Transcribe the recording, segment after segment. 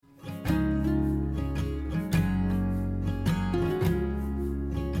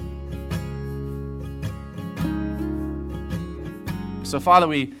So, Father,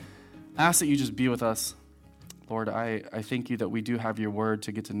 we ask that you just be with us. Lord, I thank you that we do have your word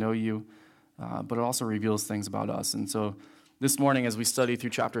to get to know you, but it also reveals things about us. And so this morning, as we study through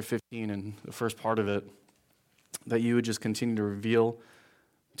chapter 15 and the first part of it, that you would just continue to reveal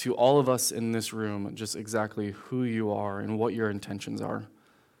to all of us in this room just exactly who you are and what your intentions are,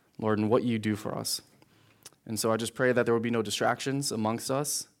 Lord, and what you do for us. And so I just pray that there would be no distractions amongst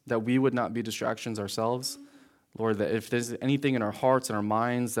us, that we would not be distractions ourselves. Lord, that if there's anything in our hearts and our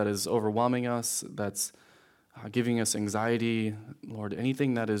minds that is overwhelming us, that's giving us anxiety, Lord,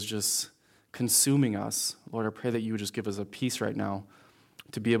 anything that is just consuming us, Lord, I pray that you would just give us a peace right now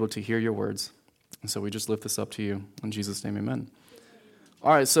to be able to hear your words. And so we just lift this up to you. In Jesus' name, amen.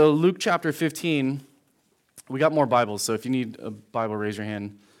 All right, so Luke chapter 15, we got more Bibles, so if you need a Bible, raise your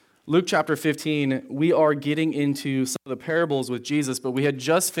hand. Luke chapter 15, we are getting into some of the parables with Jesus, but we had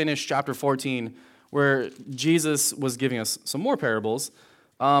just finished chapter 14, where Jesus was giving us some more parables,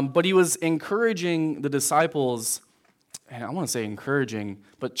 but he was encouraging the disciples, and I want to say encouraging,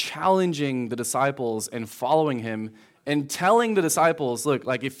 but challenging the disciples and following him and telling the disciples, look,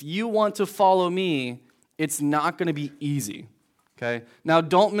 like if you want to follow me, it's not going to be easy, okay? Now,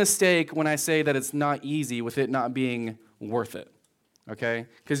 don't mistake when I say that it's not easy with it not being worth it, okay?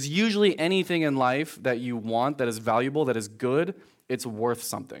 Because usually anything in life that you want, that is valuable, that is good, it's worth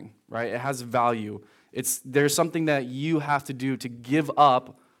something, right? It has value. There's something that you have to do to give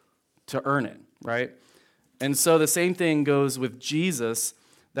up to earn it, right? And so the same thing goes with Jesus,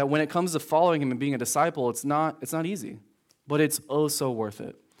 that when it comes to following him and being a disciple, it's not easy, but it's oh so worth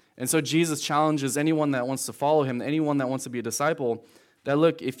it. And so Jesus challenges anyone that wants to follow him, anyone that wants to be a disciple, that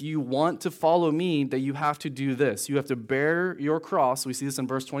look, if you want to follow me, that you have to do this. You have to bear your cross. We see this in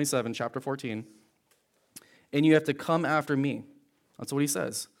verse 27, chapter 14. And you have to come after me. That's what he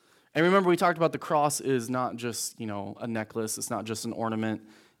says. And remember, we talked about the cross is not just, a necklace. It's not just an ornament.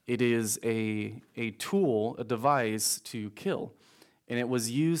 It is a tool, a device to kill. And it was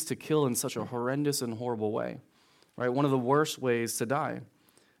used to kill in such a horrendous and horrible way, right? One of the worst ways to die.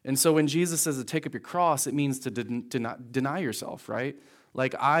 And so when Jesus says to take up your cross, it means to deny yourself, right?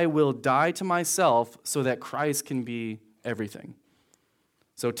 Like, I will die to myself so that Christ can be everything.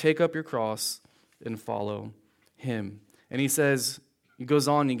 So take up your cross and follow him. And he goes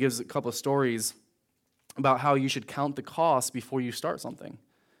on and he gives a couple of stories about how you should count the cost before you start something,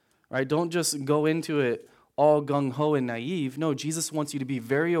 right? Don't just go into it all gung-ho and naive. No, Jesus wants you to be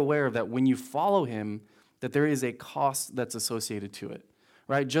very aware of that when you follow him, that there is a cost that's associated to it,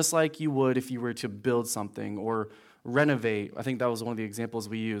 right? Just like you would if you were to build something or renovate. I think that was one of the examples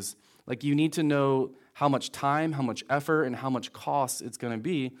we use. Like, you need to know how much time, how much effort, and how much cost it's going to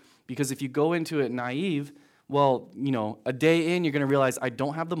be, because if you go into it naive, well, a day in, you're going to realize I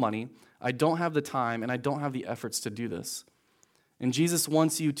don't have the money, I don't have the time, and I don't have the efforts to do this. And Jesus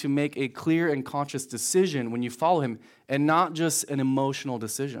wants you to make a clear and conscious decision when you follow him, and not just an emotional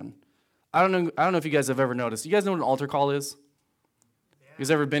decision. I don't know if you guys have ever noticed. You guys know what an altar call is? You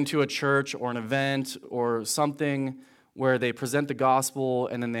guys ever been to a church or an event or something where they present the gospel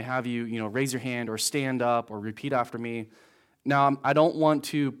and then they have you, raise your hand or stand up or repeat after me? Now, I don't want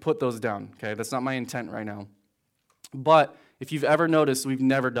to put those down, okay? That's not my intent right now. But if you've ever noticed, we've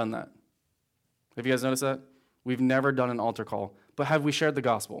never done that. Have you guys noticed that? We've never done an altar call. But have we shared the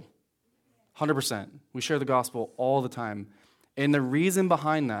gospel? 100%. We share the gospel all the time. And the reason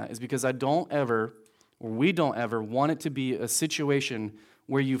behind that is because we don't ever want it to be a situation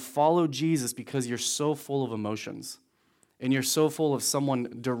where you follow Jesus because you're so full of emotions and you're so full of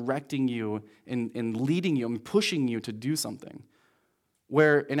someone directing you and leading you and pushing you to do something.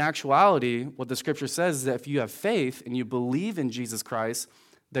 Where in actuality, what the scripture says is that if you have faith and you believe in Jesus Christ,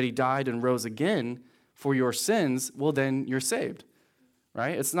 that he died and rose again for your sins, well, then you're saved,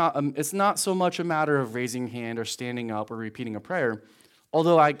 right? It's not so much a matter of raising your hand or standing up or repeating a prayer,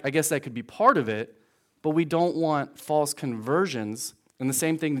 although I guess that could be part of it, but we don't want false conversions. And the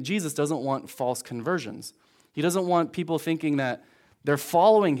same thing, Jesus doesn't want false conversions. He doesn't want people thinking that they're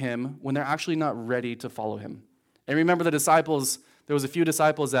following him when they're actually not ready to follow him. And remember the disciples, there was a few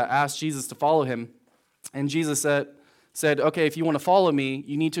disciples that asked Jesus to follow him, and Jesus said, okay, if you want to follow me,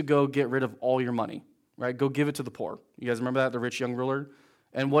 you need to go get rid of all your money, right? Go give it to the poor. You guys remember that, the rich young ruler?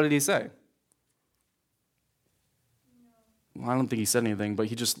 And what did he say? Well, I don't think he said anything, but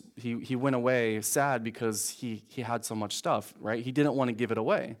he went away sad because he had so much stuff, right? He didn't want to give it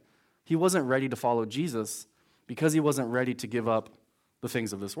away. He wasn't ready to follow Jesus because he wasn't ready to give up the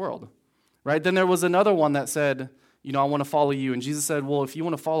things of this world, right? Then there was another one that said, I want to follow you. And Jesus said, well, if you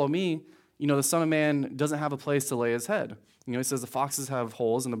want to follow me, the Son of Man doesn't have a place to lay his head. He says the foxes have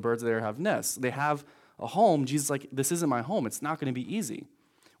holes and the birds there have nests. They have a home, Jesus is like, this isn't my home. It's not going to be easy.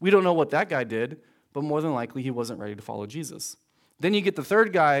 We don't know what that guy did, but more than likely he wasn't ready to follow Jesus. Then you get the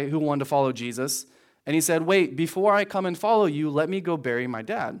third guy who wanted to follow Jesus, and he said, wait, before I come and follow you, let me go bury my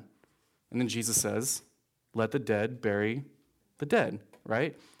dad. And then Jesus says, let the dead bury the dead,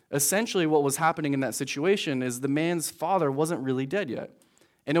 right? Essentially what was happening in that situation is the man's father wasn't really dead yet.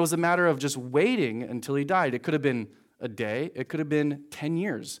 And it was a matter of just waiting until he died. It could have been a day. It could have been 10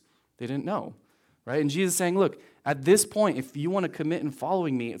 years. They didn't know, right? And Jesus is saying, look, at this point, if you want to commit in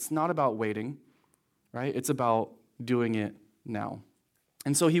following me, it's not about waiting, right? It's about doing it now.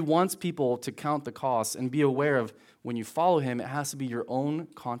 And so he wants people to count the costs and be aware of when you follow him, it has to be your own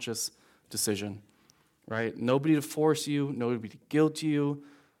conscious decision, right? Nobody to force you, nobody to guilt you.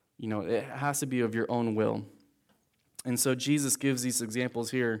 You know, it has to be of your own will. And so Jesus gives these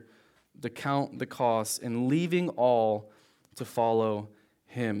examples here to count the costs and leaving all to follow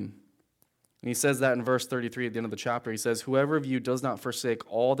him. And he says that in verse 33 at the end of the chapter. He says, whoever of you does not forsake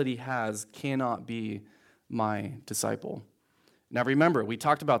all that he has cannot be my disciple. Now remember, we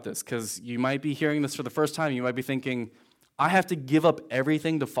talked about this because you might be hearing this for the first time. You might be thinking, I have to give up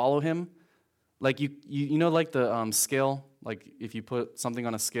everything to follow him. Like you know, like the scale, like if you put something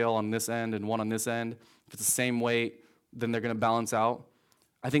on a scale on this end and one on this end, if it's the same weight, then they're going to balance out.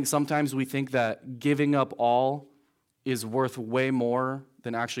 I think sometimes we think that giving up all is worth way more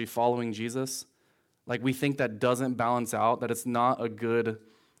than actually following Jesus. Like we think that doesn't balance out, that it's not a good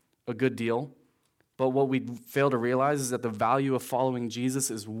deal. But what we fail to realize is that the value of following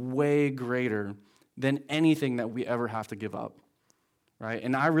Jesus is way greater than anything that we ever have to give up, right?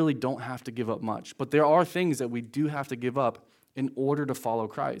 And I really don't have to give up much. But there are things that we do have to give up in order to follow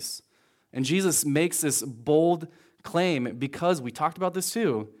Christ. And Jesus makes this bold claim because, we talked about this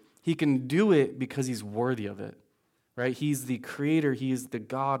too, he can do it because he's worthy of it, right? He's the creator. He is the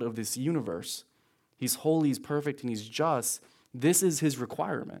God of this universe. He's holy, he's perfect, and he's just. This is his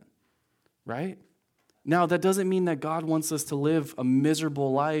requirement, right? Now, that doesn't mean that God wants us to live a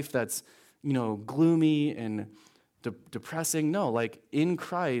miserable life that's, gloomy and depressing. No, like in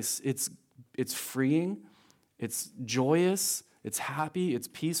Christ, it's freeing, it's joyous, it's happy, it's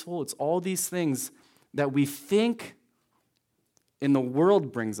peaceful. It's all these things that we think in the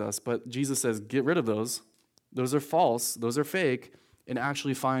world brings us, but Jesus says, get rid of those. Those are false, those are fake, and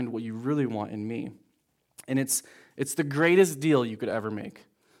actually find what you really want in me. And it's the greatest deal you could ever make.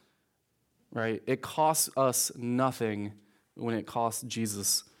 Right? It costs us nothing when it costs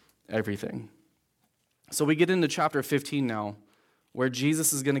Jesus everything. So we get into chapter 15 now, where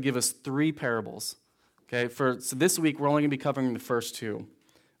Jesus is going to give us 3 parables. Okay, so this week we're only going to be covering the first 2.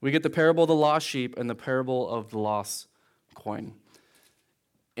 We get the parable of the lost sheep and the parable of the lost coin.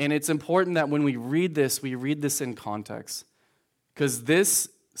 And it's important that when we read this in context. Because this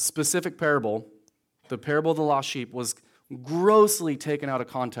specific parable, the parable of the lost sheep, was grossly taken out of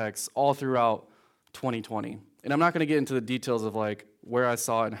context all throughout 2020. And I'm not going to get into the details of like where I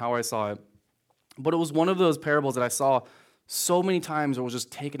saw it and how I saw it, but it was one of those parables that I saw so many times where it was just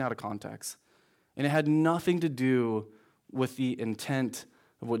taken out of context. And it had nothing to do with the intent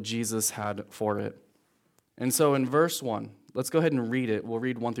of what Jesus had for it. And so in verse 1, let's go ahead and read it. We'll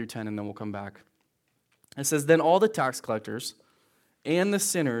read 1 through 10 and then we'll come back. It says, then all the tax collectors and the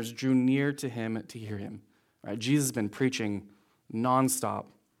sinners drew near to him to hear him. Right? Jesus has been preaching nonstop.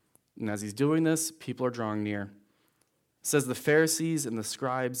 And as he's doing this, people are drawing near. It says the Pharisees and the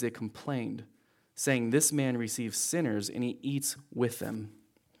scribes, they complained, saying, this man receives sinners and he eats with them.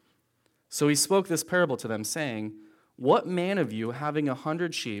 So he spoke this parable to them, saying, what man of you, having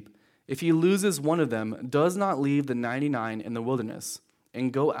 100 sheep, if he loses one of them, does not leave the 99 in the wilderness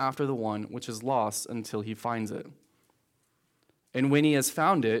and go after the one which is lost until he finds it? And when he has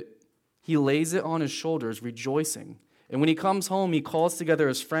found it, he lays it on his shoulders, rejoicing. And when he comes home, he calls together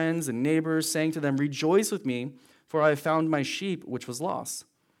his friends and neighbors, saying to them, rejoice with me, for I have found my sheep which was lost.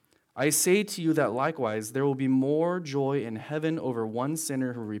 I say to you that likewise there will be more joy in heaven over one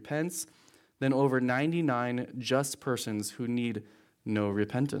sinner who repents than over 99 just persons who need no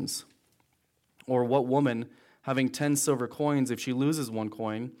repentance. Or what woman, having 10 silver coins, if she loses one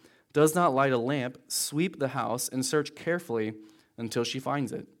coin, does not light a lamp, sweep the house, and search carefully until she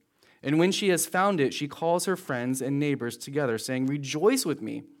finds it? And when she has found it, she calls her friends and neighbors together, saying, rejoice with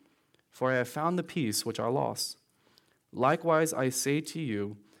me, for I have found the piece which I lost. Likewise, I say to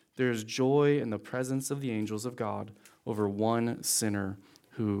you, there is joy in the presence of the angels of God over one sinner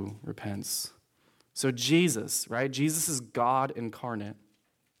who repents. So Jesus, right? Jesus is God incarnate.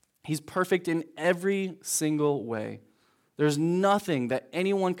 He's perfect in every single way. There's nothing that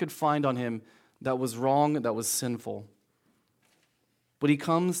anyone could find on him that was wrong, that was sinful. But he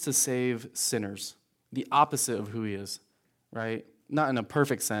comes to save sinners. the opposite of who he is, right? Not in a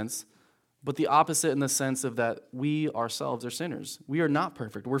perfect sense, but the opposite in the sense of that we ourselves are sinners. We are not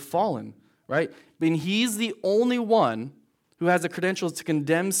perfect. We're fallen, right? And he's the only one who has the credentials to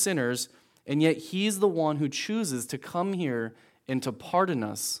condemn sinners, and yet he's the one who chooses to come here and to pardon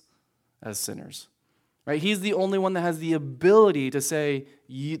us as sinners, right? He's the only one that has the ability to say,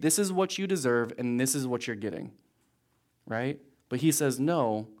 this is what you deserve, and this is what you're getting, right? But he says,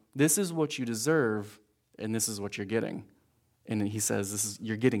 no, this is what you deserve, and this is what you're getting. And he says,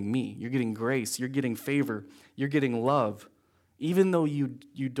 you're getting me. You're getting grace. You're getting favor. You're getting love. Even though you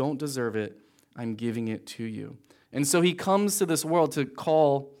don't deserve it, I'm giving it to you. And so he comes to this world to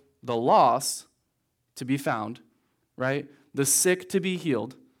call the lost to be found, right? The sick to be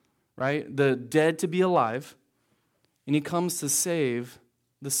healed, right? The dead to be alive. And he comes to save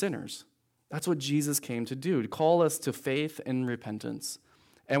the sinners. That's what Jesus came to do, to call us to faith and repentance.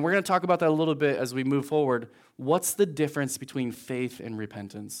 And we're going to talk about that a little bit as we move forward. What's the difference between faith and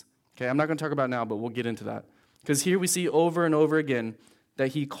repentance? Okay, I'm not going to talk about it now, but we'll get into that. Because here we see over and over again that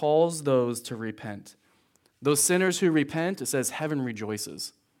he calls those to repent. Those sinners who repent, it says heaven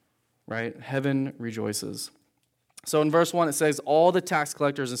rejoices, right? Heaven rejoices. So in verse 1, it says, all the tax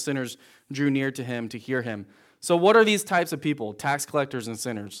collectors and sinners drew near to him to hear him. So what are these types of people, tax collectors and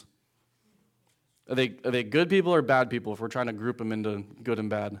sinners? Are they good people or bad people if we're trying to group them into good and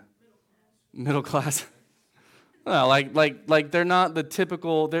bad? Middle class. No, like they're not the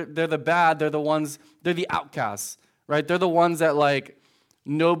typical, they're the bad, they're the outcasts, right? They're the ones that like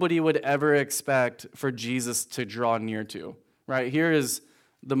nobody would ever expect for Jesus to draw near to, right? Here is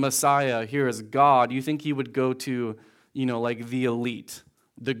the Messiah, here is God. You think he would go to, like the elite,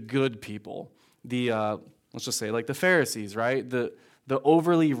 the good people, the, let's just say like the Pharisees, right? The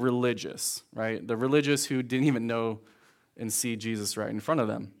overly religious, right? The religious who didn't even know and see Jesus right in front of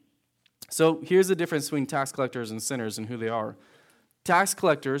them. So here's the difference between tax collectors and sinners and who they are. Tax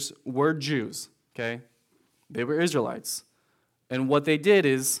collectors were Jews, okay? They were Israelites. And what they did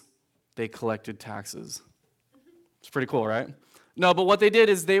is they collected taxes. It's pretty cool, right? No, but what they did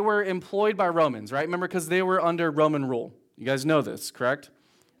is they were employed by Romans, right? Remember, because they were under Roman rule. You guys know this, correct?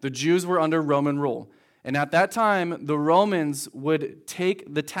 The Jews were under Roman rule. And at that time, the Romans would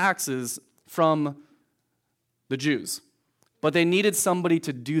take the taxes from the Jews. But they needed somebody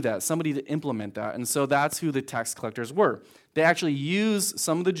to do that, somebody to implement that. And so that's who the tax collectors were. They actually used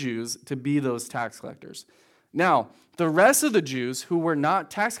some of the Jews to be those tax collectors. Now, the rest of the Jews who were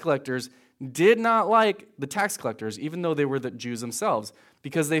not tax collectors did not like the tax collectors, even though they were the Jews themselves,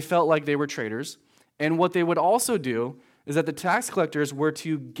 because they felt like they were traitors. And what they would also do is that the tax collectors were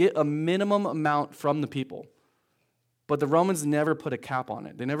to get a minimum amount from the people. But the Romans never put a cap on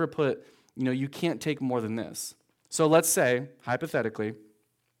it. They never put, you can't take more than this. So let's say, hypothetically,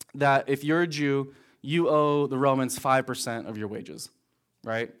 that if you're a Jew, you owe the Romans 5% of your wages,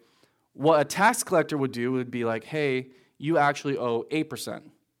 right? What a tax collector would do would be like, hey, you actually owe 8%.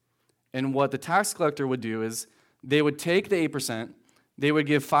 And what the tax collector would do is they would take the 8%, they would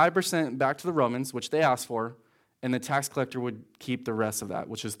give 5% back to the Romans, which they asked for, and the tax collector would keep the rest of that,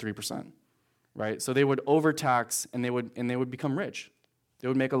 which is 3%, right? So they would overtax and they would become rich. They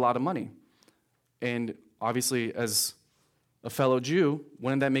would make a lot of money. And obviously, as a fellow Jew,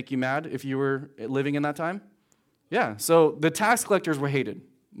 wouldn't that make you mad if you were living in that time? Yeah, so the tax collectors were hated.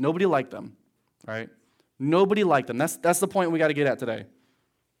 Nobody liked them, right? Nobody liked them. That's the point we got to get at today.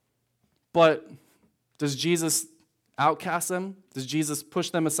 But does Jesus outcast them? Does Jesus push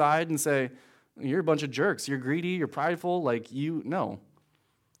them aside and say, you're a bunch of jerks, you're greedy, you're prideful, no.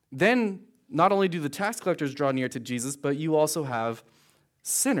 Then, not only do the tax collectors draw near to Jesus, but you also have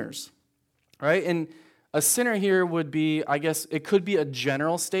sinners, right? And a sinner here would be, I guess, it could be a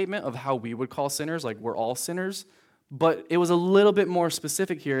general statement of how we would call sinners, like we're all sinners, but it was a little bit more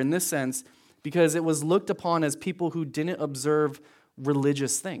specific here in this sense because it was looked upon as people who didn't observe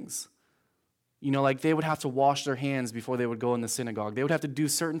religious things. Like they would have to wash their hands before they would go in the synagogue. They would have to do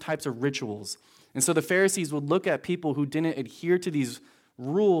certain types of rituals. And so the Pharisees would look at people who didn't adhere to these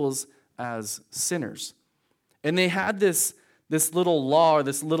rules as sinners. And they had this little law, or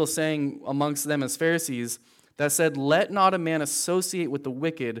this little saying amongst them as Pharisees that said, let not a man associate with the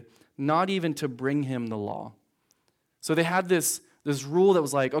wicked, not even to bring him the law. So they had this rule that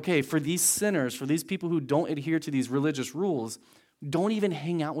was like, okay, for these sinners, for these people who don't adhere to these religious rules, don't even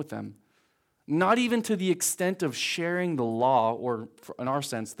hang out with them. Not even to the extent of sharing the law, or in our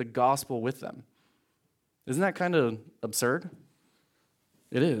sense, the gospel with them. Isn't that kind of absurd?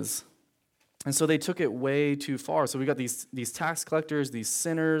 It is. And so they took it way too far. So we got these tax collectors, these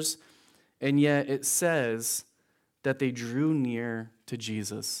sinners, and yet it says that they drew near to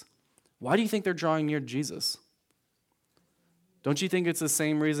Jesus. Why do you think they're drawing near to Jesus? Don't you think it's the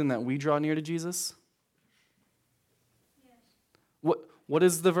same reason that we draw near to Jesus? Yes. What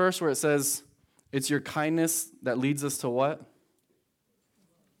is the verse where it says, it's your kindness that leads us to what?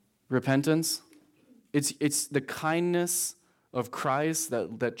 Repentance. It's the kindness of Christ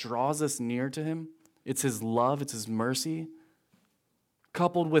that draws us near to him. It's his love, it's his mercy,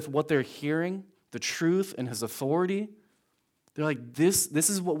 coupled with what they're hearing, the truth and his authority. They're like, this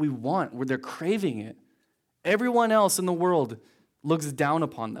is what we want, where they're craving it. Everyone else in the world looks down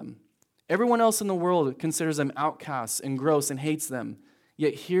upon them. Everyone else in the world considers them outcasts and gross and hates them.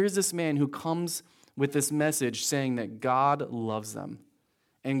 Yet here's this man who comes with this message saying that God loves them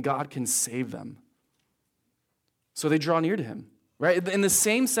and God can save them. So they draw near to him, right? In the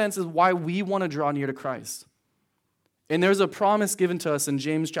same sense as why we want to draw near to Christ. And there's a promise given to us in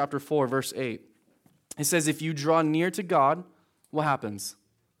James chapter 4, verse 8. It says, if you draw near to God, what happens?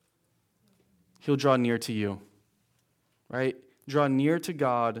 He'll draw near to you, right? Draw near to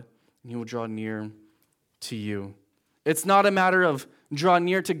God, and he will draw near to you. It's not a matter of draw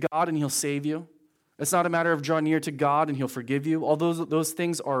near to God and he'll save you. It's not a matter of draw near to God and he'll forgive you. Although those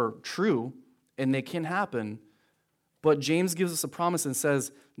things are true and they can happen, but James gives us a promise and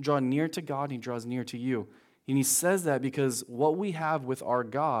says, draw near to God and he draws near to you. And he says that because what we have with our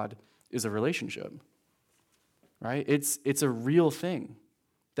God is a relationship, right? It's a real thing.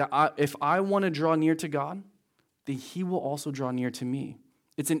 That if I want to draw near to God, then he will also draw near to me.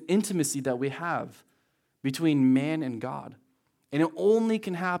 It's an intimacy that we have between man and God. And it only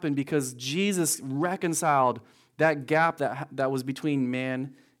can happen because Jesus reconciled that gap that was between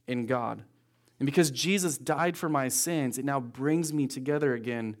man and God. And because Jesus died for my sins, it now brings me together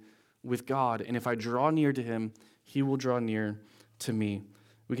again with God. And if I draw near to him, he will draw near to me.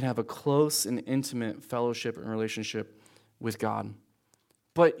 We can have a close and intimate fellowship and relationship with God.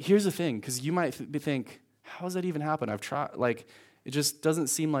 But here's the thing, because you might think, how does that even happen? I've tried, it just doesn't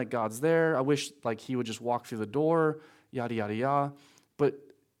seem like God's there. I wish, he would just walk through the door, yada, yada, yada. But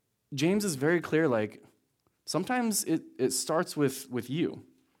James is very clear, sometimes it starts with you.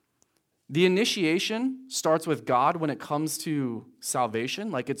 The initiation starts with God when it comes to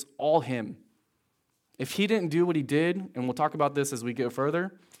salvation. It's all him. If he didn't do what he did, and we'll talk about this as we go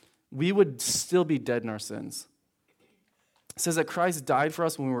further, we would still be dead in our sins. It says that Christ died for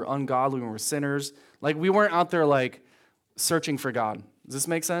us when we were ungodly, when we were sinners. We weren't out there, searching for God. Does this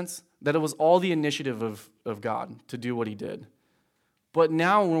make sense? That it was all the initiative of God to do what he did. But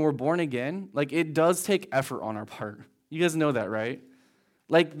now when we're born again, it does take effort on our part. You guys know that, right?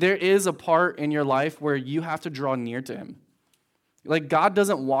 There is a part in your life where you have to draw near to him. God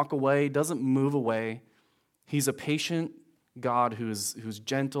doesn't walk away, doesn't move away. He's a patient God who's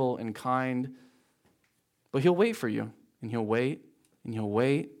gentle and kind. But he'll wait for you, and he'll wait, and he'll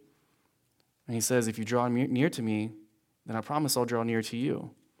wait. And he says, if you draw near to me, then I promise I'll draw near to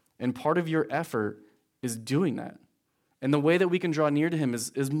you. And part of your effort is doing that. And the way that we can draw near to him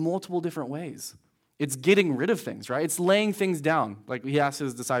is multiple different ways. It's getting rid of things, right? It's laying things down, like he asked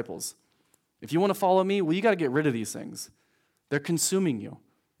his disciples. If you want to follow me, well, you got to get rid of these things. They're consuming you.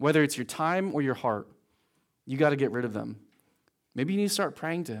 Whether it's your time or your heart, you got to get rid of them. Maybe you need to start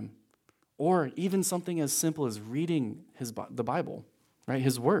praying to him. Or even something as simple as reading the Bible, right?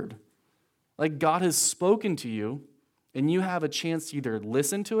 His word. God has spoken to you, and you have a chance to either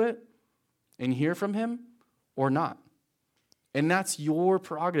listen to it and hear from him or not. And that's your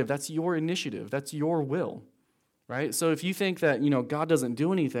prerogative. That's your initiative. That's your will, right? So if you think that, God doesn't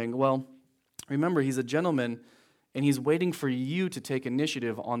do anything, well, remember, he's a gentleman, and he's waiting for you to take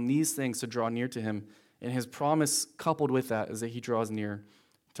initiative on these things to draw near to him. And his promise coupled with that is that he draws near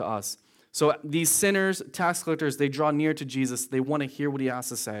to us. So these sinners, tax collectors, they draw near to Jesus. They want to hear what he has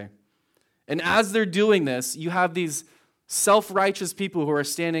to say. And as they're doing this, you have these self-righteous people who are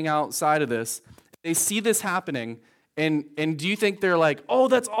standing outside of this. They see this happening, and do you think they're like, oh,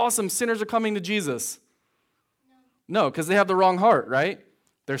 that's awesome, sinners are coming to Jesus? No, because they have the wrong heart, right?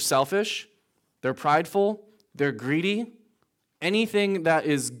 They're selfish, they're prideful, they're greedy. Anything that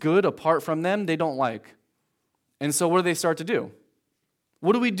is good apart from them, they don't like. And so what do they start to do?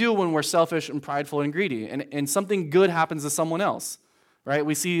 What do we do when we're selfish and prideful and greedy, and something good happens to someone else? Right?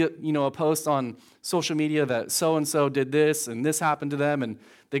 We see, a post on social media that so-and-so did this and this happened to them and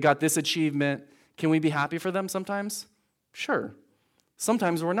they got this achievement. Can we be happy for them sometimes? Sure.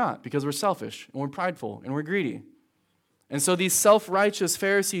 Sometimes we're not because we're selfish and we're prideful and we're greedy. And so these self-righteous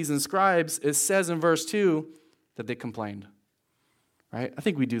Pharisees and scribes, it says in verse 2 that they complained. Right? I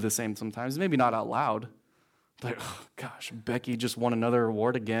think we do the same sometimes. Maybe not out loud. But, oh, gosh, Becky just won another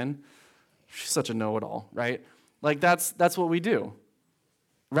award again. She's such a know-it-all, right? That's what we do.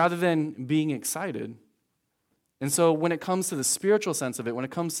 rather than being excited. And so when it comes to the spiritual sense of it, when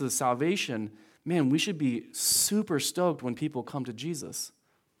it comes to the salvation, man, we should be super stoked when people come to Jesus,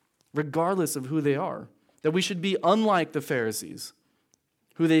 regardless of who they are. That we should be unlike the Pharisees,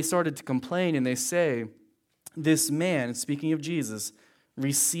 who they started to complain and they say, this man, speaking of Jesus,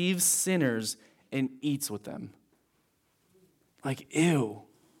 receives sinners and eats with them. Like, ew.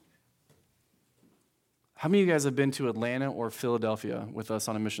 How many of you guys have been to Atlanta or Philadelphia with us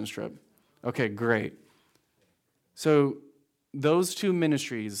on a mission trip? Okay, great. So those two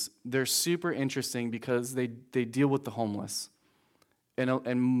ministries, they're super interesting because they deal with the homeless.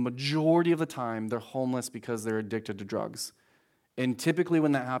 And majority of the time, they're homeless because they're addicted to drugs. And typically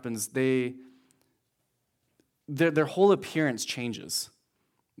when that happens, their whole appearance changes.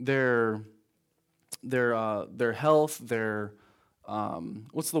 Their health, their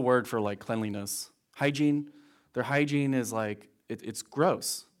what's the word for like cleanliness? Hygiene. Their hygiene is like it's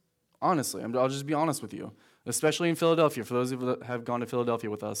gross. Honestly, I'll just be honest with you. Especially in Philadelphia, for those of you that have gone to Philadelphia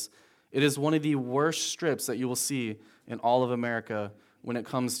with us, it is one of the worst strips that you will see in all of America when it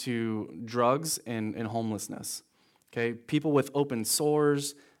comes to drugs and homelessness. Okay, people with open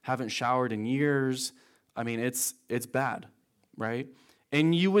sores, haven't showered in years. I mean, it's bad, right?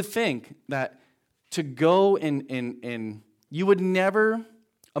 And you would think that to go and you would never,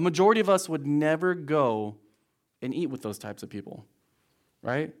 a majority of us would never go and eat with those types of people,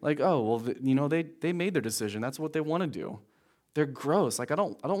 right? Like, oh, well, they made their decision. That's what they want to do. They're gross. Like, I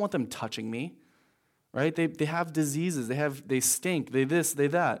don't want them touching me, right? They have diseases. They stink. They this, they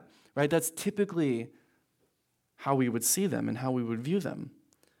that, right? That's typically how we would see them and how we would view them.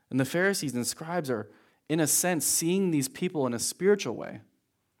 And the Pharisees and scribes are, in a sense, seeing these people in a spiritual way,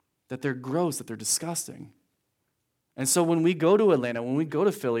 that they're gross, that they're disgusting. And so when we go to Atlanta, when we go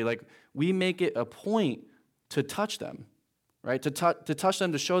to Philly, like, we make it a point to touch them, right? To touch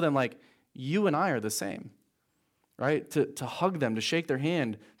them, to show them, like, you and I are the same, right? To hug them, to shake their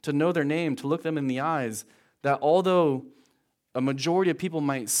hand, to know their name, to look them in the eyes, that although a majority of people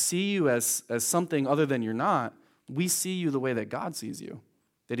might see you as something other than you're not, we see you the way that God sees you,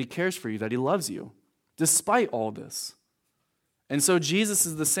 that he cares for you, that he loves you, despite all this. And so Jesus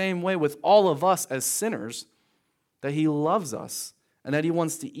is the same way with all of us as sinners, that he loves us and that he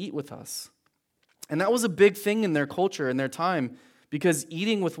wants to eat with us. And that was a big thing in their culture, in their time, because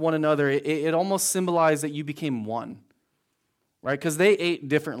eating with one another, it almost symbolized that you became one, right? Because they ate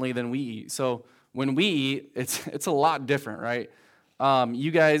differently than we eat. So when we eat, it's a lot different, right?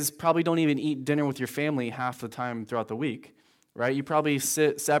 You guys probably don't even eat dinner with your family half the time throughout the week, right? You probably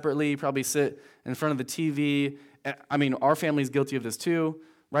sit separately, you probably sit in front of the TV. I mean, our family's guilty of this too,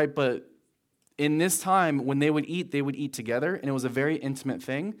 right? But in this time, when they would eat together, and it was a very intimate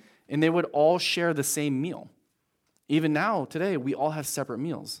thing, and they would all share the same meal. Even now, today, we all have separate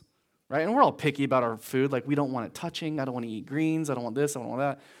meals, right? And we're all picky about our food. Like, we don't want it touching. I don't want to eat greens. I don't want this. I don't want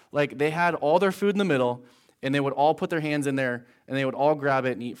that. Like, they had all their food in the middle, and they would all put their hands in there, and they would all grab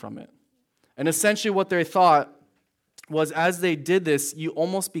it and eat from it. And essentially what they thought was, as they did this, you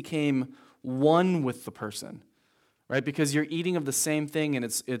almost became one with the person, right? Because you're eating of the same thing, and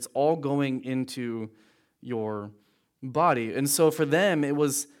it's all going into your body. And so for them, it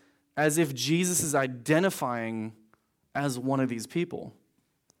was as if Jesus is identifying as one of these people,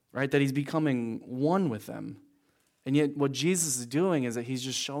 right? That he's becoming one with them. And yet what Jesus is doing is that he's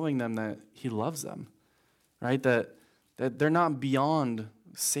just showing them that he loves them, right? That they're not beyond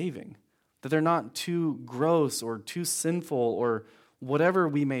saving, that they're not too gross or too sinful or whatever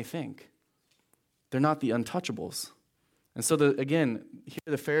we may think. They're not the untouchables. And so, again, here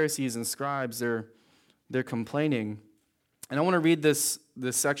the Pharisees and scribes, they're complaining. And I want to read this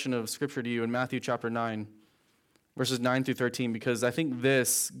section of Scripture to you in Matthew chapter 9, verses 9 through 13, because I think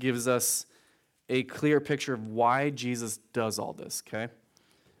this gives us a clear picture of why Jesus does all this, okay?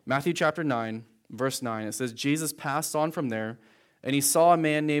 Matthew chapter 9, verse 9, it says, Jesus passed on from there, and he saw a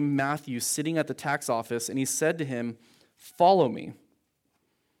man named Matthew sitting at the tax office, and he said to him, "Follow me."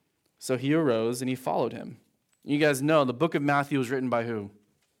 So he arose and he followed him. You guys know the book of Matthew was written by who?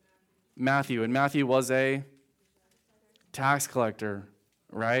 Matthew. And Matthew was a tax collector,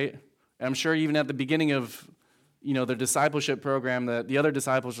 right? And I'm sure even at the beginning of, the discipleship program, that the other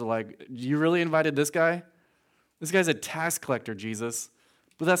disciples were like, you really invited this guy? This guy's a tax collector, Jesus.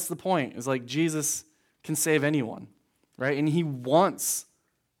 But that's the point. It's like Jesus can save anyone, right? And he wants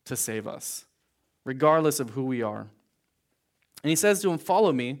to save us, regardless of who we are. And he says to him,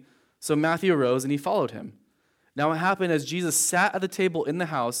 "Follow me." So Matthew arose and he followed him. Now it happened as Jesus sat at the table in the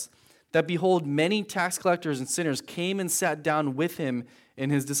house that, behold, many tax collectors and sinners came and sat down with him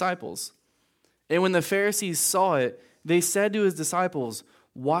and his disciples. And when the Pharisees saw it, they said to his disciples,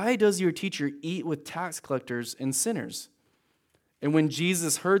 Why does your teacher eat with tax collectors and sinners?" And when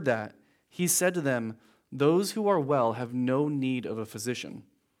Jesus heard that, he said to them, "Those who are well have no need of a physician,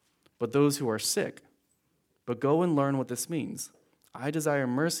 but those who are sick. But go and learn what this means. I desire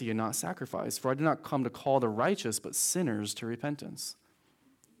mercy and not sacrifice, for I did not come to call the righteous, but sinners to repentance."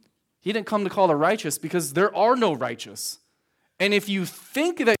 He didn't come to call the righteous because there are no righteous. And if you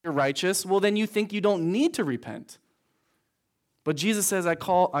think that you're righteous, well, then you think you don't need to repent. But Jesus says, I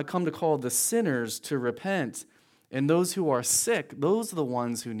come to call the sinners to repent, and those who are sick, those are the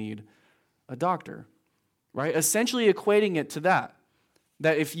ones who need a doctor, right? Essentially equating it to that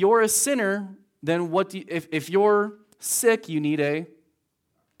if you're a sinner, then if you're sick, you need a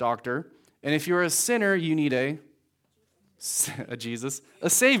doctor, and if you're a sinner, you need a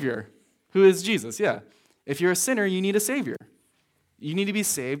Savior, who is Jesus, yeah. If you're a sinner, you need a Savior. You need to be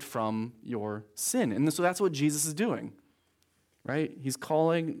saved from your sin, and so that's what Jesus is doing. Right? He's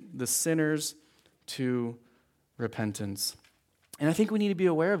calling the sinners to repentance. And I think we need to be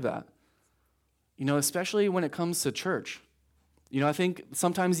aware of that. Especially when it comes to church. I think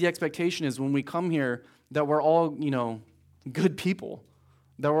sometimes the expectation is when we come here that we're all, good people,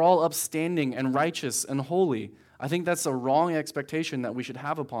 that we're all upstanding and righteous and holy. I think that's a wrong expectation that we should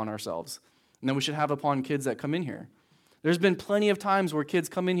have upon ourselves and that we should have upon kids that come in here. There's been plenty of times where kids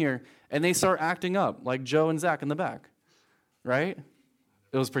come in here and they start acting up, like Joe and Zach in the back. Right?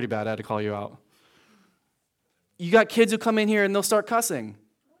 It was pretty bad. I had to call you out. You got kids who come in here and they'll start cussing.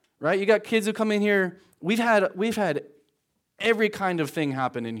 Right? You got kids who come in here. We've had every kind of thing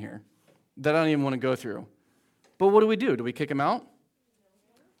happen in here that I don't even want to go through. But what do? Do we kick them out?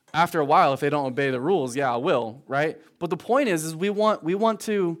 After a while, if they don't obey the rules, yeah, I will, right? But the point is we want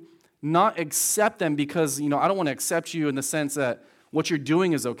to not accept them because, I don't want to accept you in the sense that what you're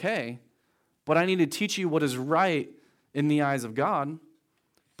doing is okay, but I need to teach you what is right in the eyes of God,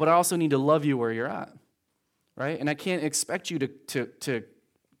 but I also need to love you where you're at, right? And I can't expect you to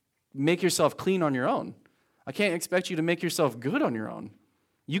make yourself clean on your own. I can't expect you to make yourself good on your own.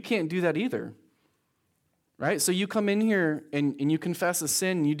 You can't do that either, right? So you come in here and you confess a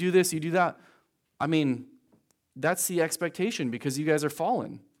sin, you do this, you do that. I mean, that's the expectation because you guys are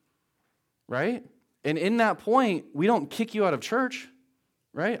fallen, right? And in that point, we don't kick you out of church,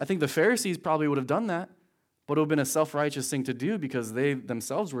 right? I think the Pharisees probably would have done that. But it would have been a self-righteous thing to do because they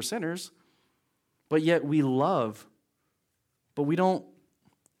themselves were sinners. But yet we love. But we don't,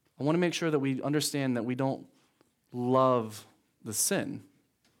 I want to make sure that we understand that we don't love the sin,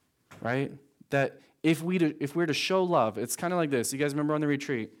 right? That if we're to show love, it's kind of like this. You guys remember on the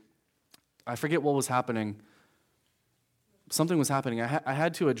retreat? I forget what was happening. Something was happening. I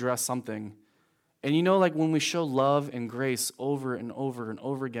had to address something. And like when we show love and grace over and over and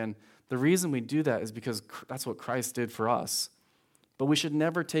over again, the reason we do that is because that's what Christ did for us. But we should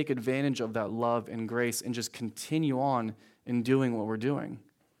never take advantage of that love and grace and just continue on in doing what we're doing.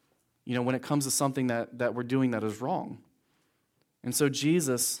 When it comes to something that we're doing that is wrong. And so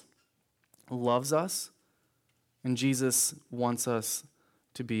Jesus loves us, and Jesus wants us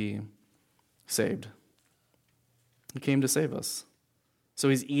to be saved. He came to save us. So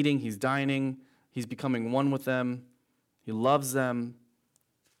he's eating, he's dining, he's becoming one with them, he loves them.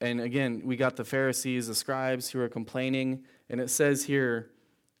 And again, we got the Pharisees, the scribes who are complaining, and it says here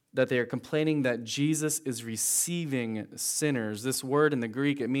that they are complaining that Jesus is receiving sinners. This word in the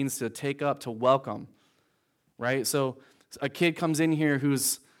Greek, it means to take up, to welcome, right? So a kid comes in here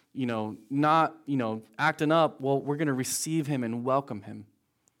who's, not, acting up, well, we're going to receive him and welcome him.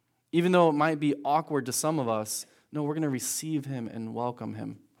 Even though it might be awkward to some of us, no, we're going to receive him and welcome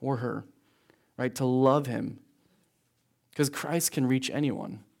him or her, right? To love him. Because Christ can reach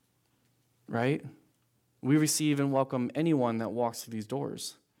anyone. Right? We receive and welcome anyone that walks through these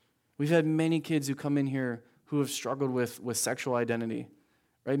doors. We've had many kids who come in here who have struggled with sexual identity,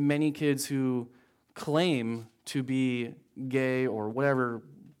 right? Many kids who claim to be gay or whatever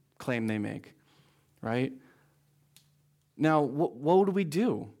claim they make, right? Now, what would we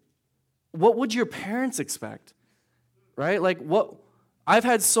do? What would your parents expect, right? I've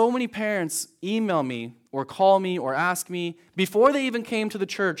had so many parents email me or call me or ask me before they even came to the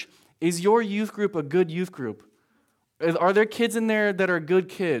church, is your youth group a good youth group? Are there kids in there that are good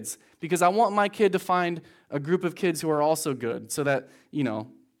kids? Because I want my kid to find a group of kids who are also good so that,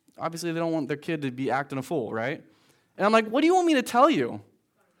 obviously they don't want their kid to be acting a fool, right? And I'm like, what do you want me to tell you?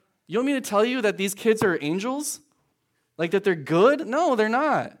 You want me to tell you that these kids are angels? That they're good? No, they're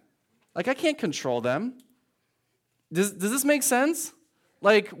not. I can't control them. Does this make sense?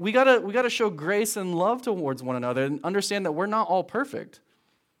 We gotta show grace and love towards one another and understand that we're not all perfect.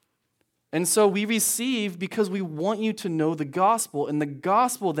 And so we receive because we want you to know the gospel, and the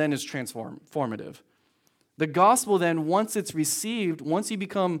gospel then is transformative. The gospel then, once it's received, once you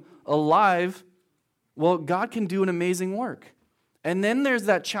become alive, well, God can do an amazing work. And then there's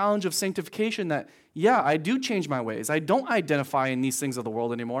that challenge of sanctification that, yeah, I do change my ways. I don't identify in these things of the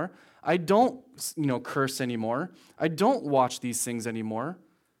world anymore. I don't, curse anymore. I don't watch these things anymore,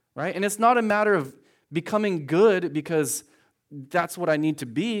 right? And it's not a matter of becoming good because that's what I need to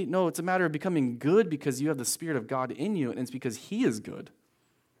be. No, it's a matter of becoming good because you have the Spirit of God in you, and it's because He is good,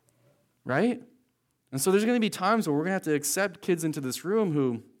 right? And so there's going to be times where we're going to have to accept kids into this room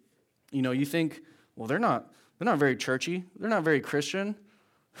who, you think, well, they're not very churchy. They're not very Christian.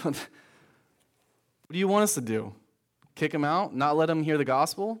 What do you want us to do? Kick them out? Not let them hear the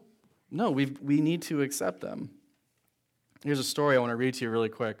gospel? No, we need to accept them. Here's a story I want to read to you really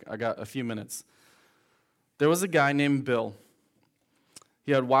quick. I got a few minutes. There was a guy named Bill.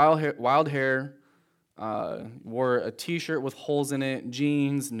 He had wild hair, wore a T-shirt with holes in it,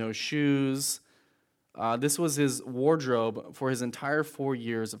 jeans, no shoes. This was his wardrobe for his entire 4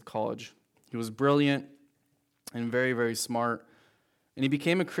 years of college. He was brilliant and very, very smart, and he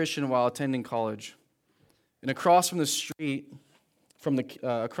became a Christian while attending college. And across the street from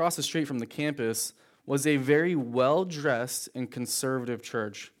the campus was a very well-dressed and conservative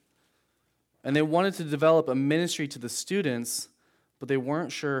church. And they wanted to develop a ministry to the students, but they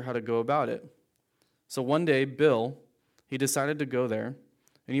weren't sure how to go about it. So one day, Bill, he decided to go there,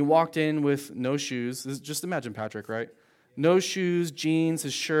 and he walked in with no shoes. Just imagine Patrick, right? No shoes, jeans,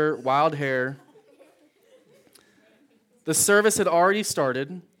 his shirt, wild hair. The service had already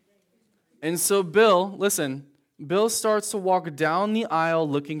started, and so Bill starts to walk down the aisle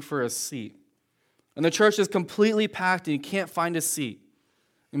looking for a seat. And the church is completely packed, and he can't find a seat.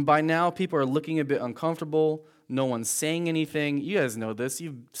 And by now, people are looking a bit uncomfortable. No one's saying anything. You guys know this.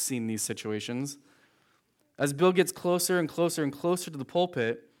 You've seen these situations. As Bill gets closer and closer and closer to the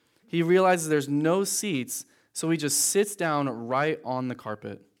pulpit, he realizes there's no seats, so he just sits down right on the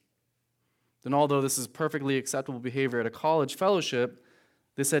carpet. Then, although this is perfectly acceptable behavior at a college fellowship,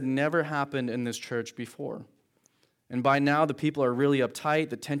 this had never happened in this church before. And by now, the people are really uptight.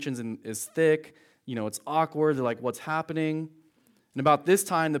 The tension is thick. It's awkward. They're like, what's happening? And about this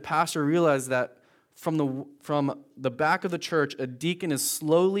time, the pastor realized that from the back of the church, a deacon is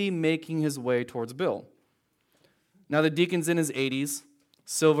slowly making his way towards Bill. Now, the deacon's in his 80s,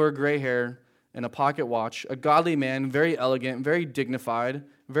 silver gray hair, and a pocket watch, a godly man, very elegant, very dignified,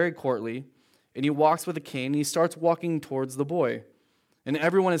 very courtly, and he walks with a cane, and he starts walking towards the boy. And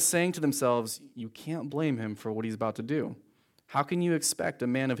everyone is saying to themselves, you can't blame him for what he's about to do. How can you expect a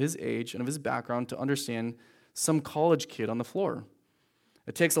man of his age and of his background to understand some college kid on the floor?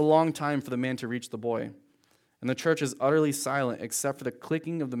 It takes a long time for the man to reach the boy, and the church is utterly silent except for the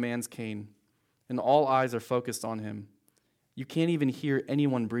clicking of the man's cane, and all eyes are focused on him. You can't even hear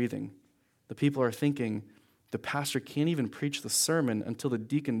anyone breathing. The people are thinking, the pastor can't even preach the sermon until the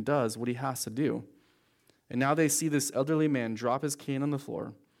deacon does what he has to do. And now they see this elderly man drop his cane on the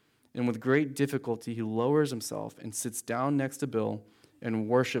floor, and with great difficulty he lowers himself and sits down next to Bill and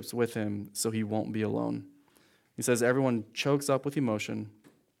worships with him so he won't be alone. He says everyone chokes up with emotion,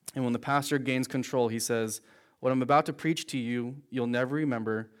 and when the pastor gains control, he says, what I'm about to preach to you, you'll never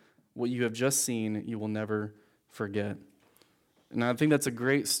remember. What you have just seen, you will never forget. And I think that's a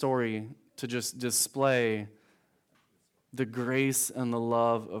great story to just display the grace and the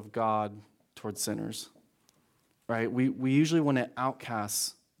love of God towards sinners, right? We usually want to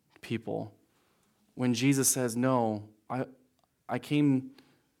outcast people when Jesus says, no, I came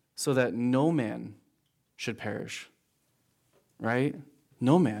so that no man should perish, right?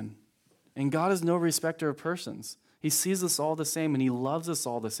 No man. And God is no respecter of persons. He sees us all the same, and he loves us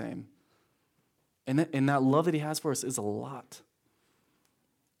all the same. And that love that he has for us is a lot.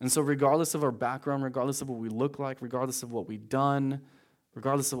 And so regardless of our background, regardless of what we look like, regardless of what we've done,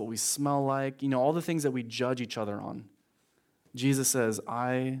 regardless of what we smell like, all the things that we judge each other on, Jesus says,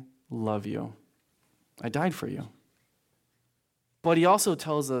 I love you. I died for you. But he also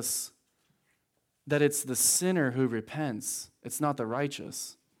tells us that it's the sinner who repents. It's not the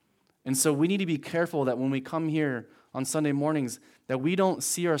righteous. And so we need to be careful that when we come here on Sunday mornings, that we don't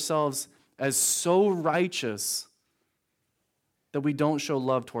see ourselves as so righteous that we don't show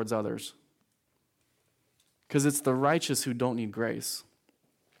love towards others. Because it's the righteous who don't need grace,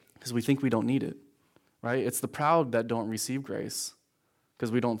 because we think we don't need it, right? It's the proud that don't receive grace,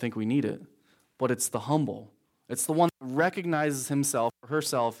 because we don't think we need it. But it's the humble. It's the one that recognizes himself or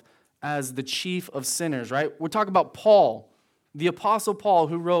herself as the chief of sinners, right? We're talking about Paul, the Apostle Paul,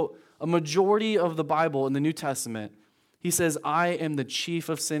 who wrote a majority of the Bible in the New Testament. He says, I am the chief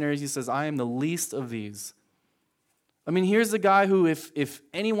of sinners. He says, I am the least of these. I mean, here's the guy who, if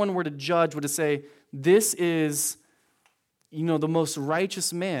anyone were to judge, would say, this is, the most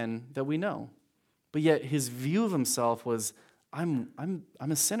righteous man that we know. But yet his view of himself was, I'm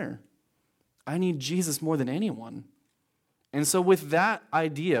a sinner. I need Jesus more than anyone. And so with that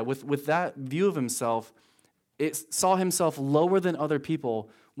idea, with that view of himself, it saw himself lower than other people,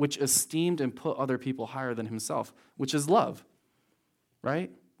 which esteemed and put other people higher than himself, which is love,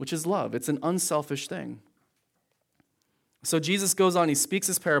 right? Which is love. It's an unselfish thing. So Jesus goes on, he speaks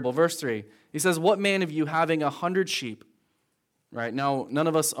this parable, verse 3. He says, what man of you having 100 sheep, right? Now, none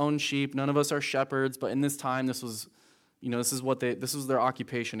of us own sheep, none of us are shepherds, but in this time, this was their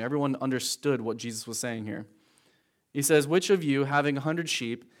occupation. Everyone understood what Jesus was saying here. He says, which of you, having 100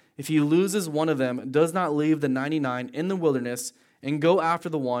 sheep, if he loses one of them, does not leave the 99 in the wilderness and go after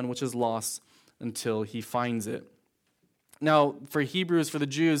the one which is lost until he finds it? Now, for Hebrews, for the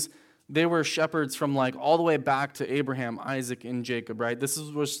Jews, they were shepherds from all the way back to Abraham, Isaac, and Jacob, right?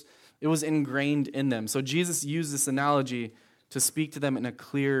 It was ingrained in them. So Jesus used this analogy to speak to them in a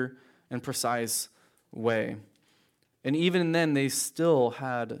clear and precise way. And even then, they still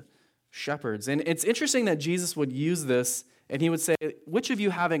had shepherds. And it's interesting that Jesus would use this, and he would say, which of you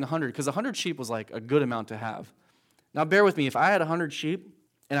having 100? Because 100 sheep was a good amount to have. Now, bear with me. If I had 100 sheep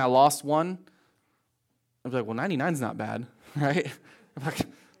and I lost one, I'd be like, well, 99's not bad, right? I'm like,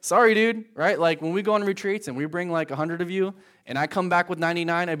 sorry, dude, right? When we go on retreats and we bring 100 of you, and I come back with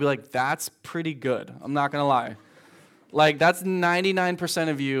 99, I'd be like, that's pretty good. I'm not going to lie. That's 99%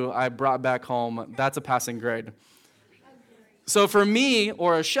 of you I brought back home. That's a passing grade. So for me,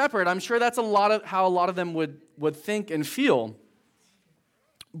 or a shepherd, I'm sure that's how a lot of them would think and feel.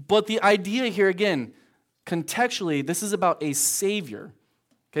 But the idea here, again, contextually, this is about a savior.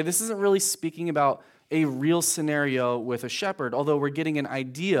 Okay, this isn't really speaking about a real scenario with a shepherd, although we're getting an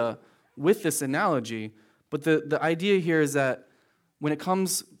idea with this analogy. But the idea here is that when it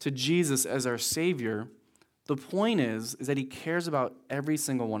comes to Jesus as our savior, the point is that he cares about every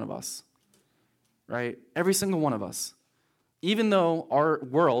single one of us, right? Every single one of us. Even though our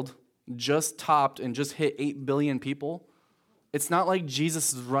world just topped and just hit 8 billion people, it's not like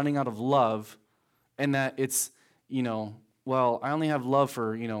Jesus is running out of love and that it's, well, I only have love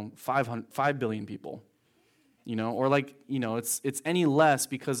for, 5 billion people, or it's any less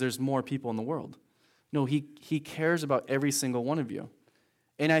because there's more people in the world. No, he cares about every single one of you.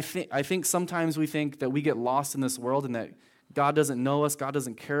 And I think sometimes we think that we get lost in this world and that God doesn't know us, God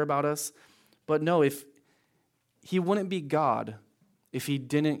doesn't care about us. But no, if he wouldn't be God if he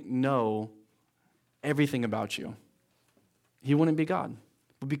didn't know everything about you. He wouldn't be God.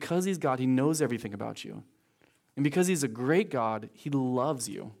 But because he's God, he knows everything about you. And because he's a great God, he loves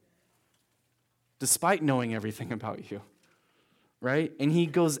you, despite knowing everything about you, right? And he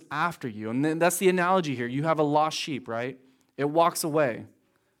goes after you. And then that's the analogy here. You have a lost sheep, right? It walks away.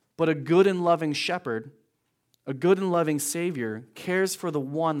 But a good and loving shepherd, a good and loving Savior, cares for the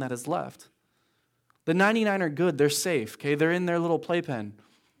one that is left. The 99 are good. They're safe, okay? They're in their little playpen.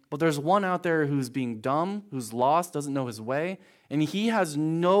 But there's one out there who's being dumb, who's lost, doesn't know his way, and he has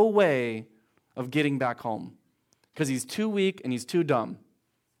no way of getting back home because he's too weak and he's too dumb,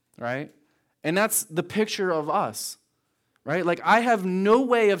 right? And that's the picture of us, right? I have no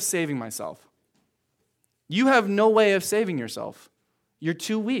way of saving myself. You have no way of saving yourself. You're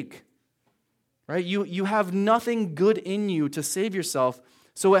too weak, right? You have nothing good in you to save yourself.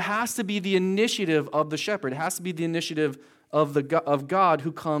 So it has to be the initiative of the shepherd. It has to be the initiative of God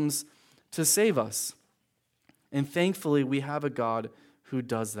who comes to save us. And thankfully, we have a God who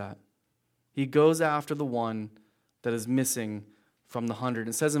does that. He goes after the one that is missing from the 100.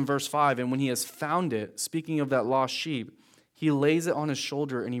 It says in verse 5, and when he has found it, speaking of that lost sheep, he lays it on his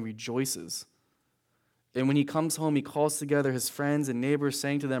shoulder and he rejoices. And when he comes home, he calls together his friends and neighbors,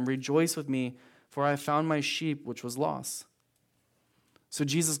 saying to them, rejoice with me, for I have found my sheep which was lost. So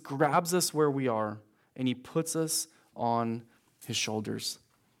Jesus grabs us where we are, and he puts us on his shoulders.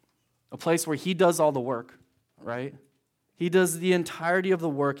 A place where he does all the work, right? He does the entirety of the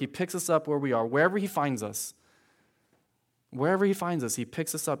work. He picks us up where we are, wherever he finds us. Wherever he finds us, he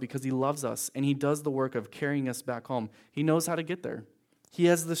picks us up because he loves us, and he does the work of carrying us back home. He knows how to get there. He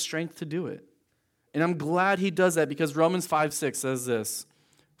has the strength to do it. And I'm glad he does that because Romans 5:6 says this,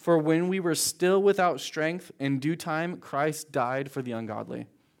 for when we were still without strength, in due time, Christ died for the ungodly.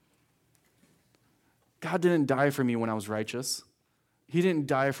 God didn't die for me when I was righteous. He didn't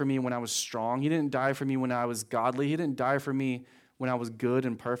die for me when I was strong. He didn't die for me when I was godly. He didn't die for me when I was good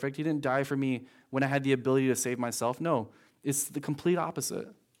and perfect. He didn't die for me when I had the ability to save myself. No, it's the complete opposite.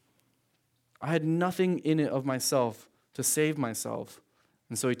 I had nothing in it of myself to save myself.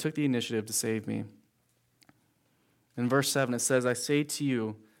 And so he took the initiative to save me. In verse 7, it says, I say to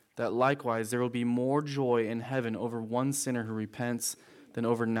you that likewise there will be more joy in heaven over one sinner who repents than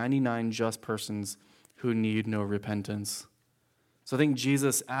over 99 just persons who need no repentance. So I think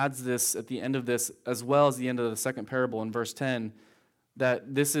Jesus adds this at the end of this, as well as the end of the second parable in verse 10,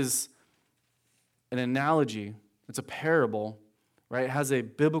 that this is an analogy. It's a parable, right? It has a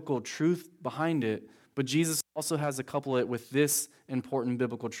biblical truth behind it, but Jesus also has to couple it with this important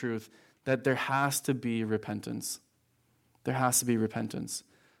biblical truth, that there has to be repentance. There has to be repentance.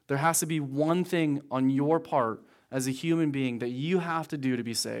 There has to be one thing on your part as a human being that you have to do to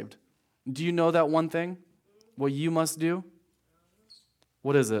be saved. Do you know that one thing? What you must do?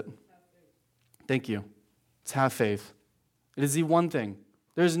 What is it? Thank you. It's have faith. It is the one thing.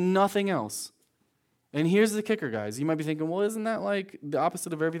 There's nothing else. And here's the kicker, guys. You might be thinking, well, isn't that like the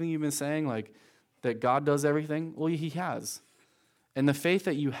opposite of everything you've been saying? Like that God does everything? Well, he has. And the faith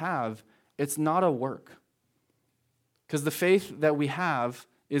that you have, it's not a work. Because the faith that we have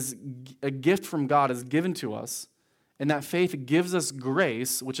is a gift from God, is given to us. And that faith gives us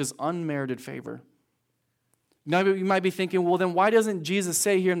grace, which is unmerited favor. Now you might be thinking, well, then why doesn't Jesus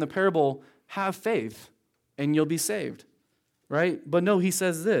say here in the parable, have faith and you'll be saved, right? But no, he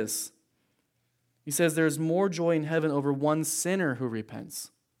says this. He says there's more joy in heaven over one sinner who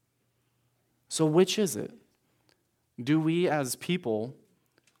repents. So which is it? Do we as people,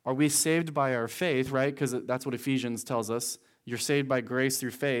 are we saved by our faith, right? Because that's what Ephesians tells us. You're saved by grace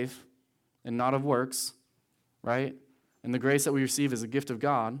through faith and not of works, right? And the grace that we receive is a gift of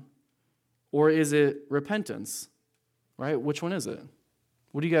God. Or is it repentance, right? Which one is it?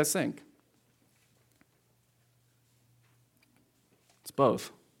 What do you guys think? It's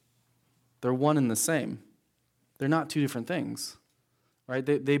both. They're one and the same. They're not two different things, right?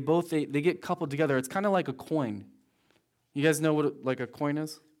 They get coupled together. It's kind of like a coin. You guys know what like a coin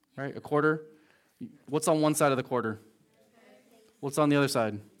is, right? A quarter. What's on one side of the quarter? What's on the other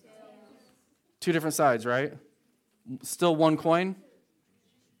side? Two different sides, right? Still one coin?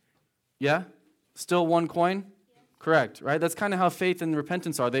 Yeah? Still one coin? Correct, right? That's kind of how faith and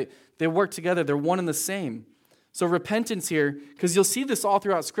repentance are. They work together. They're one and the same. So repentance here, because you'll see this all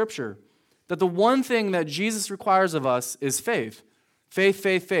throughout Scripture, that the one thing that Jesus requires of us is faith.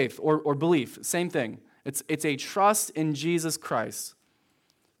 Faith, or belief. Same thing. It's a trust in Jesus Christ.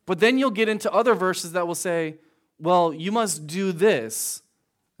 But then you'll get into other verses that will say, well, you must do this,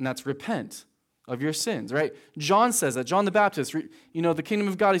 and that's repent of your sins, right? John says that. John the Baptist, the kingdom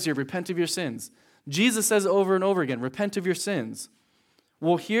of God is here. Repent of your sins. Jesus says over and over again, repent of your sins.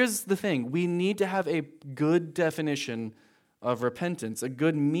 Well, here's the thing. We need to have a good definition of repentance, a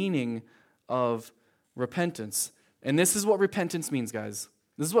good meaning of repentance. And this is what repentance means, guys.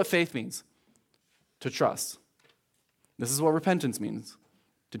 This is what faith means. To trust. This is what repentance means.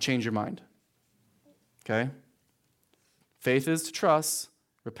 To change your mind. Okay? Faith is to trust.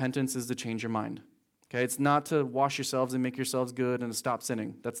 Repentance is to change your mind. Okay? It's not to wash yourselves and make yourselves good and to stop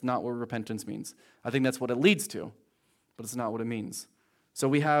sinning. That's not what repentance means. I think that's what it leads to, but it's not what it means. So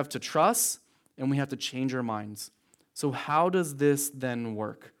we have to trust and we have to change our minds. So how does this then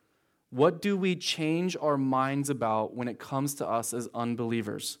work? What do we change our minds about when it comes to us as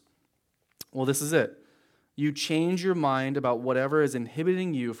unbelievers? Well, this is it. You change your mind about whatever is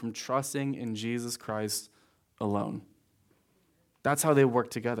inhibiting you from trusting in Jesus Christ alone. That's how they work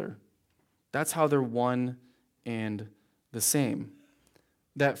together. That's how they're one and the same.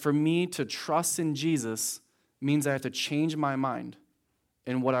 That for me to trust in Jesus means I have to change my mind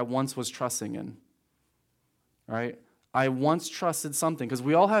in what I once was trusting in. Right? I once trusted something, because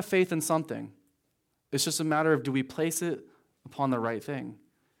we all have faith in something. It's just a matter of, do we place it upon the right thing?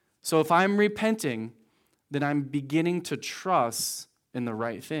 So if I'm repenting, then I'm beginning to trust in the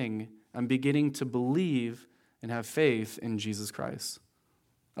right thing. I'm beginning to believe and have faith in Jesus Christ.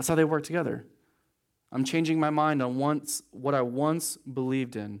 That's how they work together. I'm changing my mind on what I once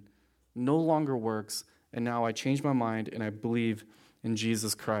believed in no longer works, and now I change my mind and I believe in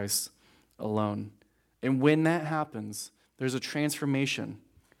Jesus Christ alone. And when that happens, there's a transformation,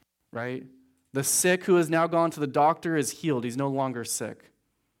 right? The sick who has now gone to the doctor is healed. He's no longer sick,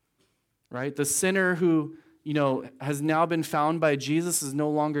 right? The sinner who, has now been found by Jesus is no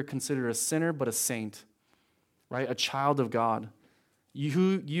longer considered a sinner, but a saint, right? A child of God. You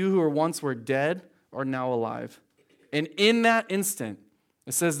who were once dead are now alive. And in that instant,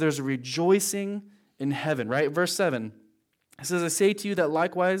 it says there's a rejoicing in heaven, right? Verse 7, it says, I say to you that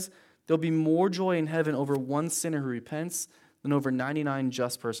likewise, there'll be more joy in heaven over one sinner who repents than over 99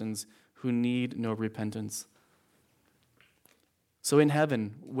 just persons who need no repentance. So in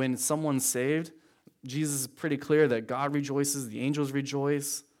heaven, when someone's saved, Jesus is pretty clear that God rejoices, the angels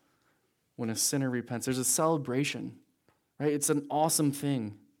rejoice when a sinner repents. There's a celebration, right? It's an awesome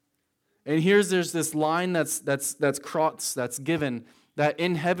thing. And there's this line that's given, that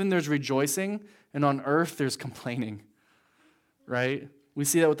in heaven there's rejoicing, and on earth there's complaining, right? We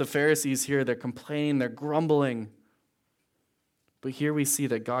see that with the Pharisees here. They're complaining, they're grumbling. But here we see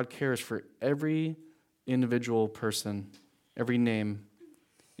that God cares for every individual person, every name.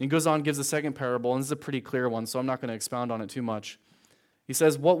 And he goes on and gives a second parable, and this is a pretty clear one, so I'm not going to expound on it too much. He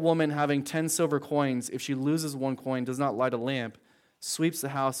says, what woman having 10 silver coins, if she loses one coin, does not light a lamp, sweeps the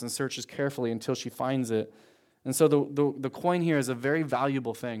house and searches carefully until she finds it? And so the coin here is a very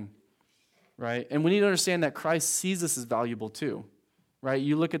valuable thing, right? And we need to understand that Christ sees this as valuable too, right?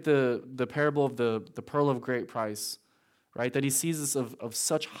 You look at the parable of the pearl of great price, right? That he sees this of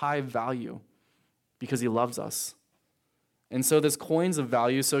such high value because he loves us. And so this coin's of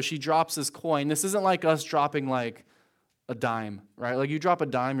value, so she drops this coin. This isn't like us dropping like a dime, right? Like you drop a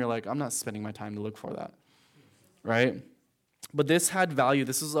dime, you're like, I'm not spending my time to look for that, right? But this had value.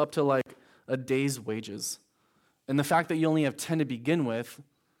 This is up to like a day's wages. And the fact that you only have 10 to begin with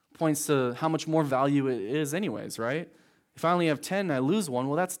points to how much more value it is anyways, right? If I only have 10 and I lose one,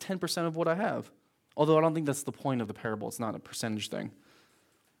 well, that's 10% of what I have. Although I don't think that's the point of the parable. It's not a percentage thing.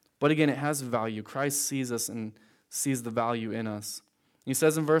 But again, it has value. Christ sees us and sees the value in us. He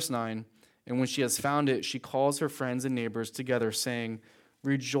says in verse 9, and when she has found it, she calls her friends and neighbors together, saying,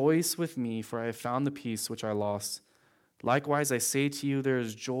 rejoice with me, for I have found the piece which I lost. Likewise, I say to you, there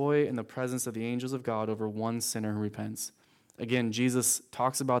is joy in the presence of the angels of God over one sinner who repents. Again, Jesus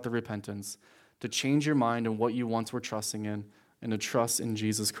talks about the repentance, to change your mind on what you once were trusting in, and to trust in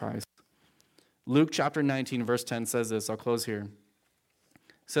Jesus Christ. Luke chapter 19, verse 10 says this. I'll close here.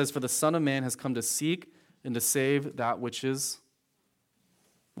 It says, for the Son of Man has come to seek and to save that which is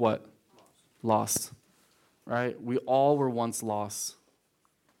what? Lost. Right? We all were once lost.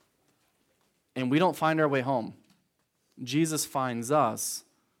 And we don't find our way home. Jesus finds us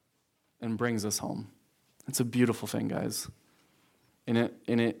and brings us home. It's a beautiful thing, guys. And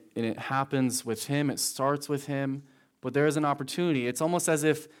it happens with him. It starts with him. But there is an opportunity. It's almost as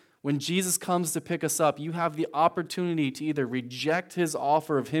if when Jesus comes to pick us up, you have the opportunity to either reject his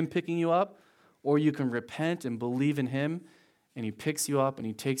offer of him picking you up, or you can repent and believe in him, and he picks you up and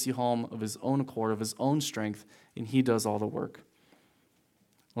he takes you home of his own accord, of his own strength, and he does all the work.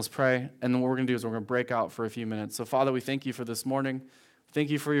 Let's pray, and then what we're going to do is we're going to break out for a few minutes. So, Father, we thank you for this morning.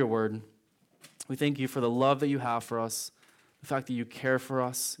 Thank you for your word. We thank you for the love that you have for us, the fact that you care for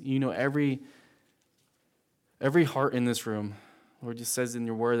us. You know every heart in this room. Lord, it just says in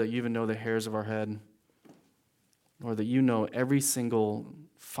your word that you even know the hairs of our head. Lord, that you know every single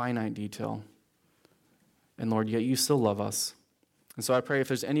finite detail. And Lord, yet you still love us. And so I pray if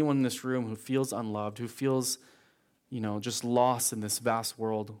there's anyone in this room who feels unloved, who feels, just lost in this vast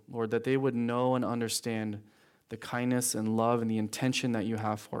world, Lord, that they would know and understand the kindness and love and the intention that you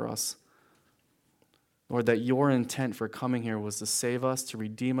have for us. Lord, that your intent for coming here was to save us, to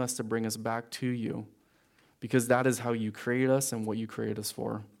redeem us, to bring us back to you, because that is how you created us and what you created us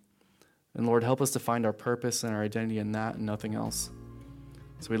for. And Lord, help us to find our purpose and our identity in that and nothing else.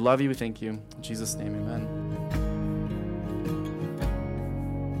 So we love you, we thank you. In Jesus' name, amen.